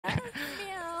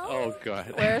Oh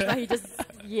god. Whereas now he just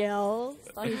yells.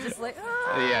 Now he's just like,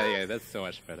 ah! Yeah, that's so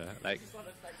much better. Like,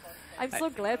 I'm so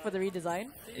glad for the redesign.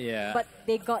 yeah. But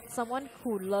they got someone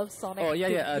who loves Sonic. Oh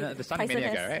yeah, the Sonic Tyson Mania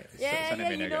has, guy, right? Yeah, Sonic yeah,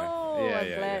 Mania you know. guy.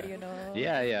 I'm glad you know.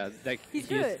 Yeah. Like He's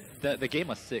good. The game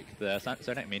was sick. The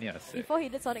Sonic Mania was sick. Before he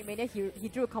did Sonic Mania, he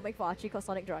drew a comic for Archie called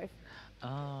Sonic Drive.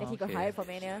 Oh, Then he got hired for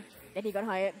Mania. Then he got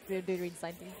hired to do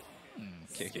redesign thing.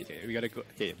 Okay. We gotta go.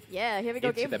 Okay. Yeah, here we go,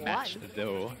 Into game the one. match,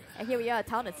 though. And here we are,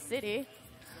 Town and City,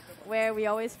 where we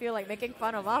always feel like making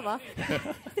fun of Ava.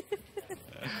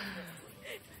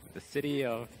 The city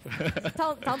of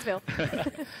Townsville.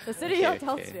 The city of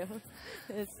Townsville.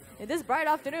 In this bright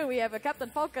afternoon, we have a Captain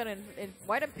Falcon in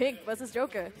white and pink versus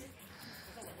Joker.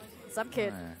 Some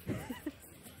kid.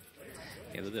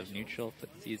 A little bit of neutral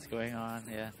footsies going on,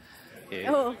 yeah. Okay.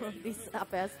 Oh, these up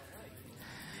airs.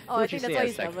 Oh, I think that's why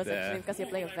he's like nervous actually, because you're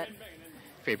playing a vet.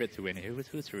 Favorite to win here?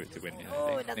 Who's favorite to win here?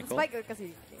 Oh, it doesn't spike because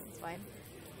he's fine.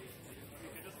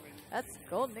 Let's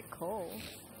go, Nicole.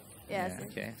 Yes. Yeah,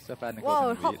 okay. So far, Nicole's Whoa,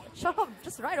 in the lead, shut up,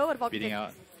 just right over the Falcon. beating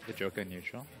out the Joker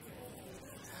neutral.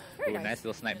 Very Ooh, nice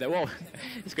little snipe there. Whoa,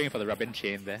 he's going for the Robin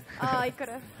chain there. Oh, he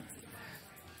could've.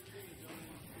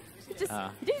 Did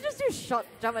he just do a shot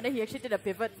jump and then he actually did a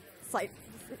pivot side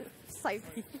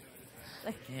B?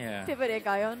 Like, yeah. Pivot air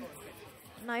guy on.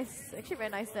 Nice, actually very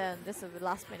nice there. And this is the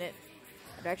last minute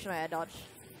directional air dodge.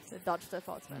 So dodge the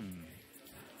Foxman.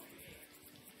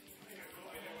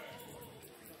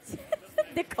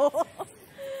 Nicole!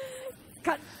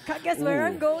 Can't guess where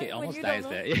I'm going. He almost when you dies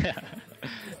don't know. there, yeah.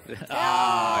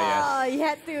 Ah, yes. He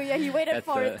had to, yeah, he waited That's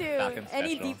for the it too. Falcon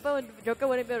Any special. deeper, Joker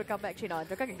wouldn't be able to come back. Actually, no,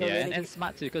 Joker can go Yeah, really and deep.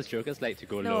 smart too, because Jokers like to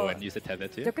go No. low and use the tether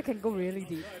too. Joker can go really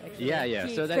deep. Actually. Yeah,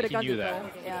 so that could've he gone knew deeper.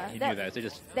 that. Yeah, He knew that, so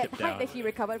just that dipped height down. that he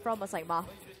recovered from was like math.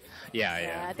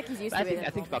 Yeah. I think he's used But to it. I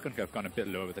think Falcon could have gone a bit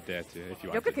lower with the dare too, if you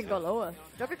wanted Joker can to. go lower.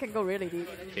 Joker can go really deep.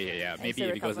 Okay, yeah. And Maybe still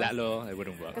if he goes recover. that low, it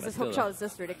wouldn't work. Because but his still, hook shot is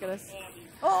just ridiculous.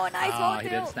 Oh, nice Ah, hold he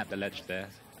didn't tilt. snap the ledge there.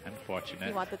 Unfortunate.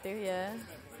 He wanted to, yeah.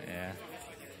 Yeah.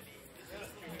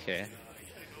 Okay.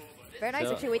 Very nice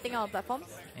So- actually waiting on platforms.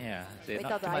 Yeah. So Wait not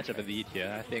till too the much high of a lead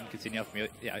here. I think Zyneoph,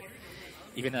 yeah,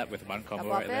 even up with one combo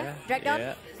Up right there. there. Drag down.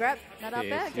 Yeah. Grab. Not up Okay,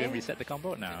 there. so you Okay. can reset the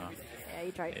combo now. Yeah,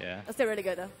 he tried. Yeah. That's still really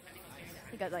good though.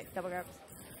 He got like double grabs.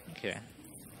 Okay.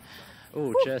 Oh,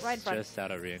 Woo, just right in front. just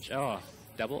out of range. Oh,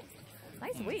 double.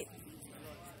 Nice weight.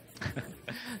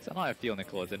 Somehow I feel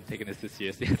Nicole isn't taking this too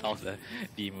seriously with all the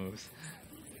B moves.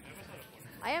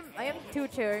 I am too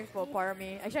cheering for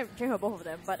PoiRamee. Actually, I'm cheering for both of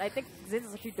them, but I think Zin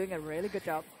is actually doing a really good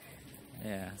job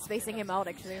Yeah. spacing him out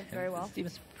actually very well. This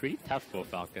seems pretty tough for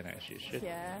Falcon actually. Should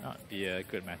Yeah. not be a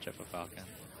good matchup for Falcon.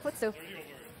 Footstool.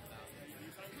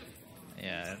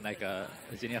 Yeah, and like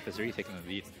Zyneoph is really taking the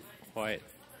lead quite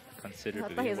I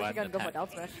considerably. thought he was One actually gonna go for attack. down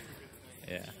smash.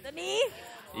 Yeah. The knee!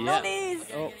 Yeah. No knees!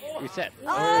 Oh, reset. Oh,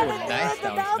 Oh, nice the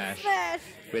down smash.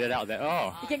 Waited out there.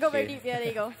 Oh. He can go very okay. deep. Yeah, there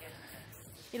you go.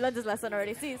 He learned his lesson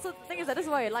already. See, so the thing is that this is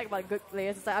what I like about good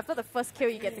players. It's like after the first kill,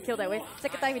 you get to kill that way.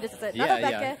 Second time, he just said, another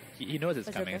back air. He knows it's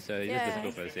That's coming, okay. so he just doesn't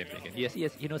go for the same thing. He knows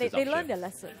his They options. learn their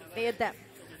lesson. They adapt.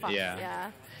 Fast. Yeah.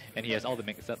 Yeah. And he has all the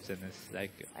mix-ups in his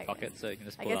pocket, so he can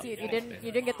just I pull guess out you anything.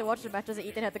 didn't get to watch the matches that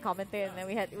Ethan had to commentate, and then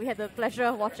we had the pleasure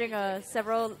of watching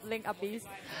several link up these.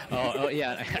 Oh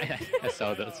yeah, I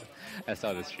saw those. I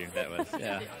saw the stream. That was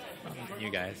you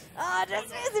guys. Ah, just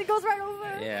missed! It goes right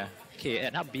over. Yeah. Okay,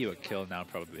 and up B would kill now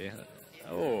probably.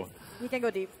 Oh. He can go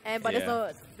deep, but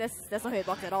Yeah. there's no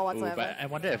hitbox at all Ooh, whatsoever. but I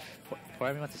wonder if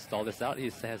PoiRamee wants to stall this out. He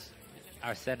has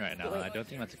Arsene right now. I don't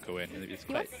think he wants to go in. It's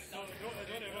quite.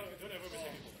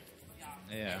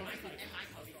 Yeah.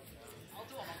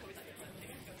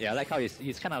 Yeah, I like how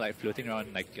he's kind of like floating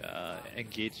around like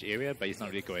engaged area, but he's not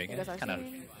really going in. Because Kind of.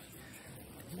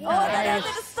 Oh, that Nice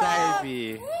didn't stop! side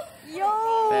B. Yo!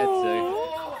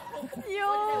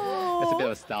 Yo! That's a bit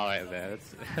of a style right there.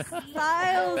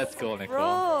 Styles, Let's go, Nicole.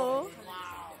 Bro.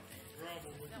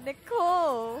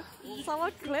 Nicole,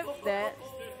 someone clipped that.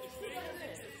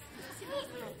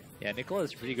 Yeah, Nicole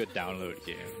is pretty good download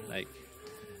game. Like,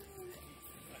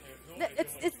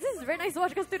 This is very nice to watch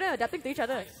because two of them are adapting to each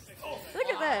other. Look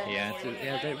at that.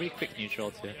 yeah, they're really quick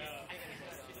neutral too.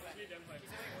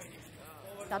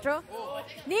 Down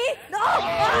knee? No!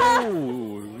 Ah!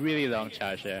 Ooh, really long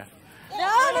charge there.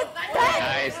 No, the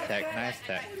tag! Nice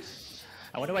tech.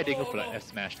 I wonder why they go for like F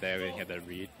smash there when he had that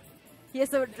read. He has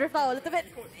to drift out a little bit.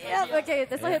 Yeah, okay,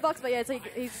 there's no Yeah. hitbox, but yeah, so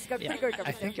he's got pretty good I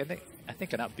recovery.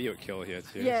 think an up B would kill here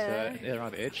too. Yeah. So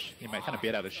around the edge, he might kind of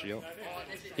bait out the shield.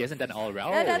 He hasn't done all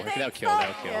around. Yeah, Oh, that thing that'll kill.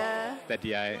 stopped. Yeah. That DI,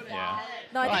 yeah.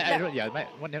 No, I think I that- don't.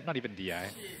 Yeah, not even DI.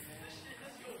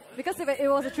 Because if it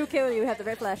was a true kill, you have the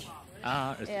red flash. Is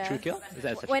Yeah. it true kill? Is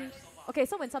that such? Okay,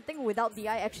 so when something without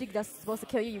DI actually just supposed to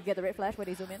kill you, you get the red flash when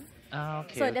they zoom in.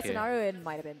 Okay. So in that scenario, it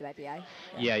might have been bad DI.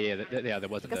 There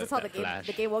wasn't because that's how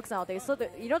the game works nowadays. So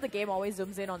you know the game always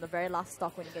zooms in on the very last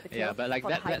stock when you get the kill. Yeah, but like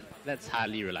that's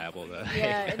hardly reliable though.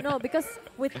 Yeah, no, because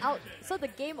so the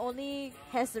game only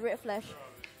has the red flash.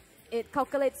 It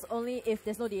calculates only if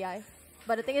there's no DI.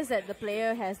 But the thing is that the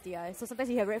player has DI. So sometimes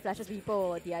you have red flashes,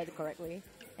 people DI correctly,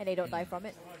 and they don't die from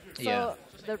it. So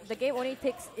the game only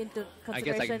takes into consideration I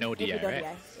guess like no DI, if you don't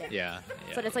right? DI. Yeah.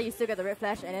 So that's why you still get the red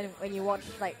flash, and then when you watch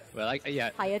like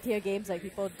higher tier games, like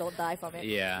people don't die from it.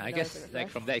 Yeah, I guess like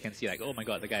from that you can see like, oh my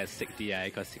god, the guy has sick DI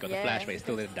because he got the flash, but he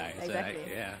still didn't die. Exactly. So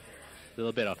like, a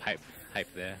little bit of hype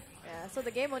there. Yeah. So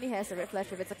the game only has the red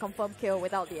flash if it's a confirmed kill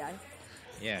without DI.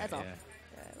 Yeah. That's all. Yeah,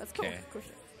 that's cool. Cool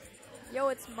shit. Yo,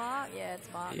 it's Mark. Yeah,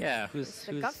 it's Mark. Yeah, who's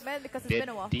the gunk man because it's been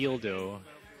a while. Dildo.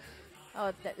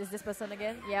 Oh, is this person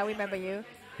again? Yeah, we remember you.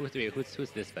 Who's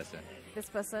this person? This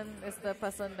person is the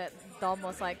person that Dom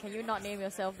was like, can you not name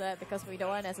yourself that because we don't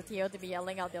want as a TO to be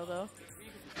yelling out dildo.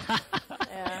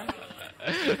 Yeah.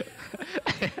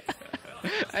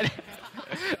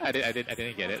 I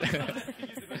didn't get it.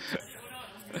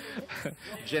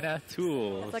 Jenna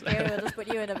Tools. It's okay, we'll just put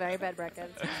you in a very bad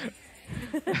bracket.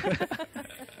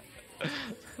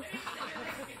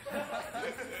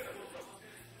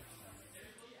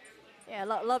 Yeah, a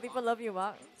lot of people love you,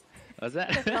 Mark. What's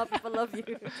that? A lot of people love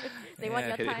you. They want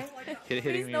your time.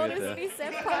 Please notice me,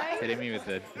 senpai. Hitting me with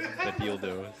the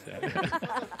dildo.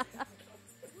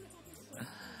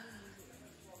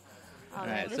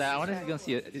 Alright, so I wanted to go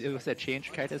see it was a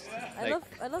change characters. I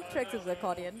love Trex as the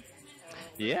accordion.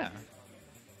 Yeah.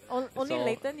 Only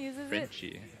Layton uses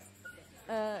Frenchy.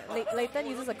 it. Layton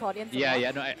uses accordion. I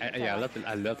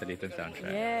love the Layton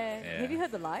soundtrack. Yeah. Have you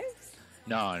heard the lives?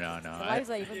 No. The lives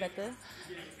are even better.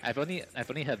 I've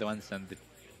only heard the ones on the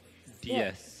DS.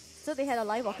 Yeah. So they had a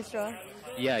live orchestra.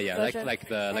 Yeah, like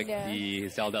the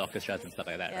Zelda orchestras and stuff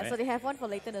like that. Yeah, right? so they have one for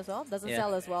Layton as well. Doesn't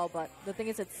sell as well, but the thing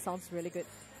is, it sounds really good.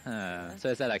 So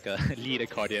is that like a lead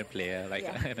accordion player, like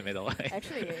in the middle?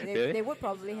 Actually, they would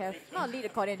probably have not lead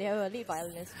accordion. They have a lead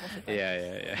violinist. Most of the time.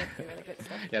 Yeah. Really good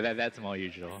stuff. Yeah, that's more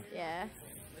usual. Yeah.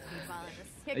 Lead violinist.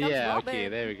 Here comes Robin. Okay,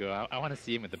 there we go. I want to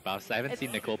see him with the buffs. I haven't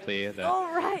seen Nicole play the.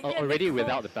 Already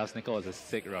without the buffs, Nicole was a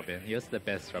sick Robin. He was the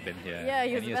best Robin here. Yeah,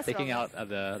 he was taking out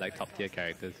other like top tier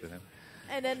characters with him.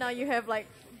 And then now you have like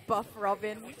buff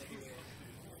Robin.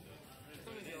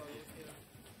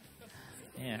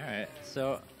 Yeah, alright.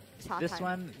 So this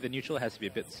one, the neutral has to be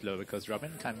a bit slow because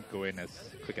Robin can't go in as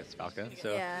quick as Falcon.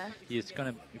 So you're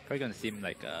probably gonna see him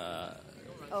like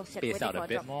space out a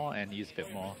bit more and use a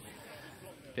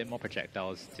bit more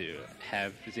projectiles to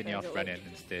have Zyneoph run in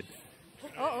instead.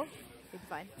 He'll be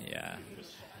fine. Yeah.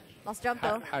 Lost jump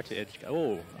though. Hard to edge.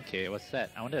 Oh, okay. What's that?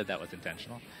 I wonder if that was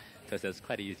intentional. Because there's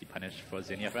quite an easy punish for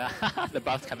Zyneoph. The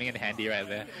buff's coming in handy right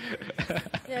there.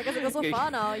 Yeah, because it goes so far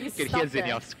now. You could hear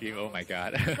Zyneoph scream, oh my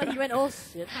god. Like he went, oh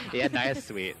shit. Yeah, nice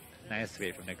wait. Nice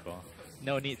wait from Nicole.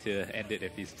 No need to end it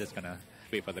if he's just gonna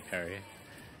wait for the parry.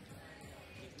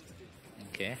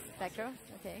 Okay. Back throw?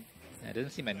 Okay. It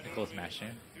doesn't seem like Nicole's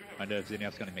mashing. Wonder if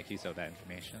Zyneoph's gonna make use of that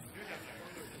information.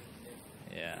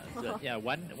 Yeah, so,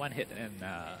 one hit and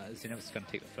Zyneoph's gonna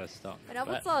take the first stock. And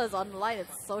Albertsaw is on the line,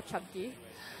 it's so chunky.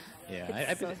 Yeah,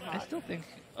 I still think.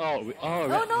 He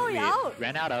out!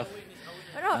 Ran out of.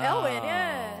 Oh no, Elwin,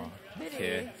 yeah.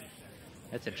 Okay.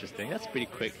 That's interesting. That's pretty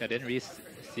quick. I didn't really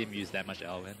see him use that much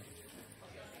Elwin.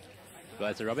 But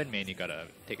as a Robin main, you gotta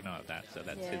take note of that, so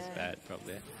that's his bad,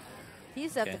 probably. He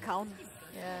used to have to count.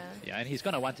 Yeah. Yeah, and he's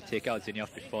gonna want to take out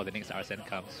Zyneoph before the next Arsene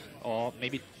comes. Or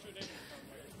maybe.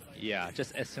 Yeah,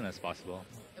 just as soon as possible.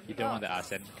 You don't want the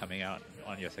Arsene coming out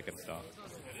on your second stock.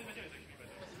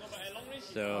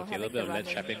 So, okay, a little bit of ledge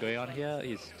trapping going on here.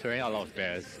 He's throwing out a lot of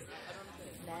bears.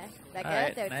 Back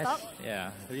air, there, nice. stop.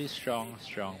 Yeah, really strong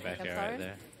back air right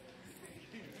there.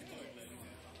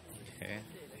 Okay.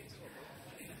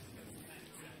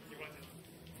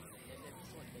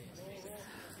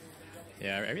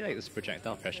 Yeah, I really like this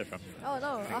projectile pressure from Oh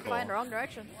no, Nicole. Aqua in the wrong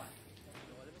direction.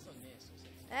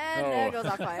 And there goes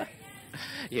Aqua.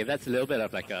 Yeah, that's a little bit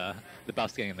of like the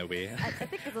buff's getting in the way. I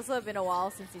think it's also been a while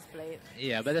since he's played.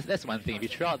 Yeah, but that's one thing. If you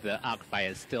throw out the arc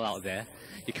fire still out there,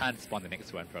 you can't spawn the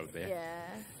next one probably. Yeah.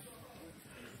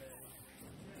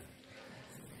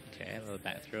 Okay, a little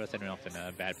back throw, sending off in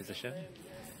a bad position.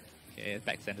 Okay,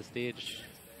 back center stage.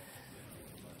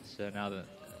 So now the...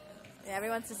 Yeah,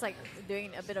 everyone's just like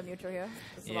doing a bit of neutral here.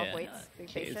 Just a lot of weights.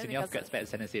 Okay, Zyneoph gets back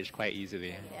center stage quite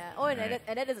easily. Yeah. Oh, and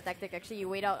that is a tactic actually. You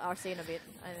wait out Arsene a bit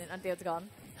until it's gone.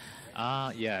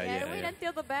 Yeah. Wait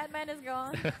until the Batman is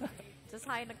gone. Just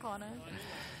hide in the corner.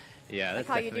 Yeah, like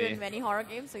how you do in many horror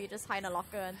games, so you just hide in a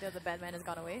locker until the bad man has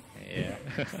gone away. Yeah.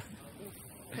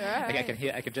 Right.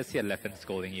 Like I can just hear Leffen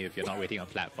scolding you if you're not waiting on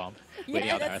platform. Yeah,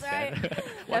 waiting on that's right.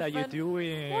 What are you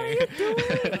doing? What are you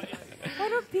doing? Why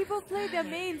don't people play their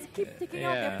mains? Keep taking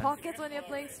out their pockets when you're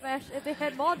playing Smash. If they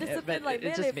had more discipline like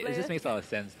melee players. It just makes a lot of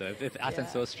sense though. If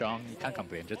Asen's so strong, you can't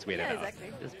complain. Just wait it out.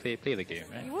 Exactly. Just play the game,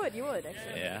 right? You would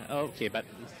actually. Yeah. Oh, okay, but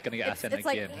it's gonna get Asen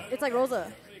again. It's like Rosa.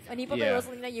 When people play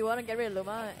Rosalina, you want to get rid of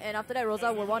Luma, and after that,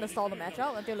 Rosa will want to stall the match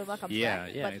out until Luma comes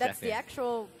back. Yeah, but that's the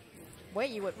actual way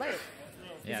you would play it.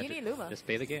 You need Luma. Just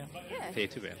play the game. Yeah. Play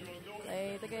to win.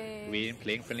 Play the game. We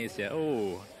playing friendlies here.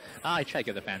 Oh, I tried to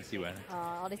get the fancy one.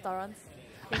 All these star runs.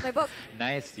 Here's my book.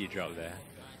 Nice D drop there.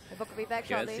 My book will be back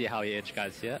Okay, shortly. let's see how he edge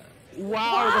guards here.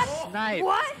 Wow, the snipe!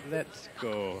 What? Let's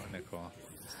go, Nicole.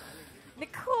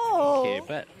 Nicole! Okay,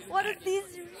 but what are these?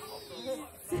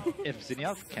 if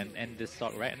Zyneoph can end this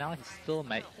stock right now, he still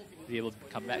might be able to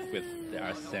come back with the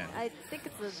Arsene. I think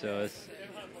it's a... So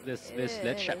this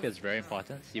ledge trap is very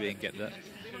important. See if we can get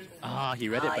that. He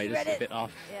read it, but just a bit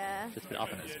off. Yeah. Just a bit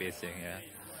off on the spacing, yeah.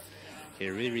 Okay,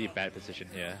 really bad position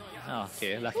here. Oh,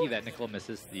 okay, lucky that Nicole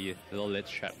misses the little ledge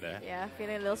trap there. Yeah,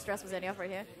 feeling a little stressed with Zyneoph right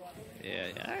here.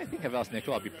 Yeah, I think if I was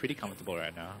Nicole, I'd be pretty comfortable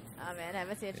right now. Oh man, I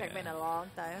haven't seen a checkmate in a long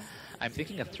time. I'm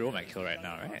thinking a throw might kill right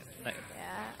now, right? Like,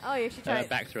 yeah. Oh, you should try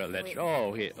back throw a ledge. Wait.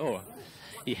 Oh, okay. Oh,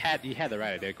 he had the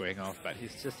right idea going off, but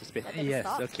he's just a space. Yes,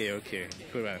 okay.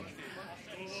 Good one.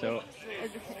 So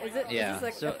is it? Yeah. Is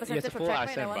this So he has a full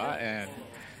Arsene bar,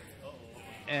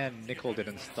 and Nicole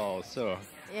didn't stall. So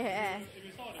yeah,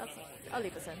 I'll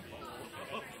leave this in.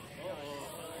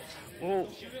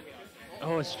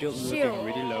 Oh, shield looking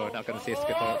really low. Not gonna say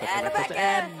Skittle. And the back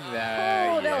end!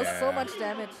 Oh, that was so much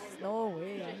damage. No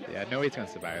way. Yeah, no one's gonna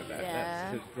survive that.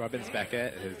 Yeah. Robin's back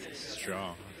end is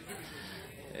strong.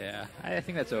 Yeah, I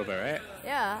think that's over, right?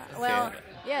 Yeah, well,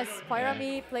 yes,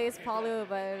 PoiRamee plays Palu,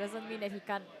 but it doesn't mean that he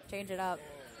can't change it up.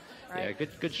 Right? Yeah,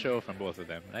 good show from both of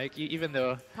them. Like, even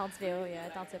though... Townsville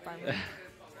primary.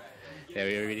 Yeah,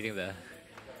 we were reading the...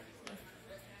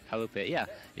 Palu play.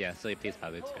 Yeah, so he plays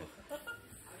Palu too.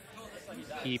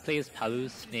 He plays Palu,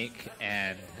 Snake,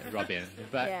 and Robin,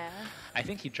 but I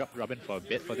think he dropped Robin for a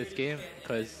bit for this game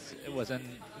because it wasn't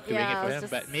doing it for him,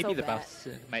 but maybe the buffs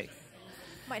might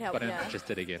help got him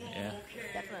interested again, yeah.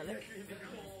 Definitely.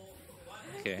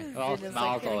 Okay, well,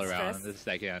 smiles all around. It's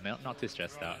like, not too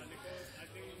stressed out.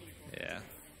 Yeah.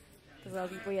 Because all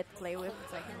the people you have to play with,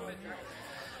 it's like...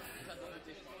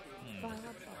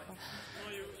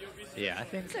 Yeah, I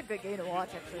think... It's a good game to watch,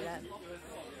 actually, that.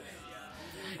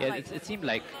 Yeah, it seemed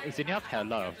like Zyneoph had a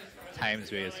lot of times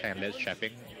where he was kind of ledge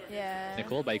trapping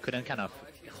Nicole, but he couldn't kind of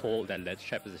hold that ledge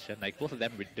trap position. Like, both of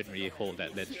them didn't really hold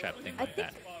that ledge trap thing like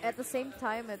that. At the same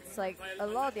time, it's like a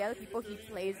lot of the other people he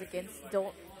plays against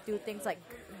don't do things like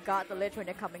guard the ledge when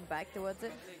they're coming back towards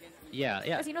it. Yeah.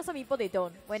 Because you know some people, they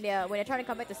don't. When they're trying to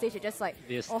come back to stage, they're just like,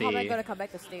 how am I going to come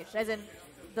back to stage? As in,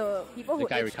 the people who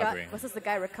edge guard versus the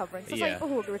guy recovering. So some people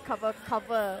who recover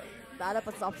cover the other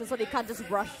person's option, so they can't just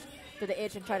rush to the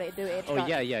edge and try to do edge guard.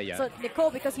 Yeah. So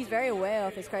Nicole, because he's very aware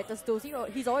of his character's tools,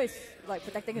 he's always like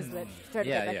protecting his ledge, trying to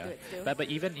get back to it too. But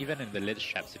even in the ledge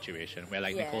trap situation where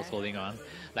like Nicole's holding on,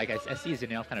 like I see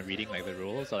Zyneoph kind of reading like the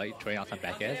rules or like throwing out some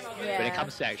back airs. When it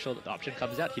comes to the option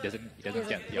comes out, he doesn't get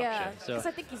the option. So because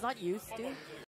I think he's not used to.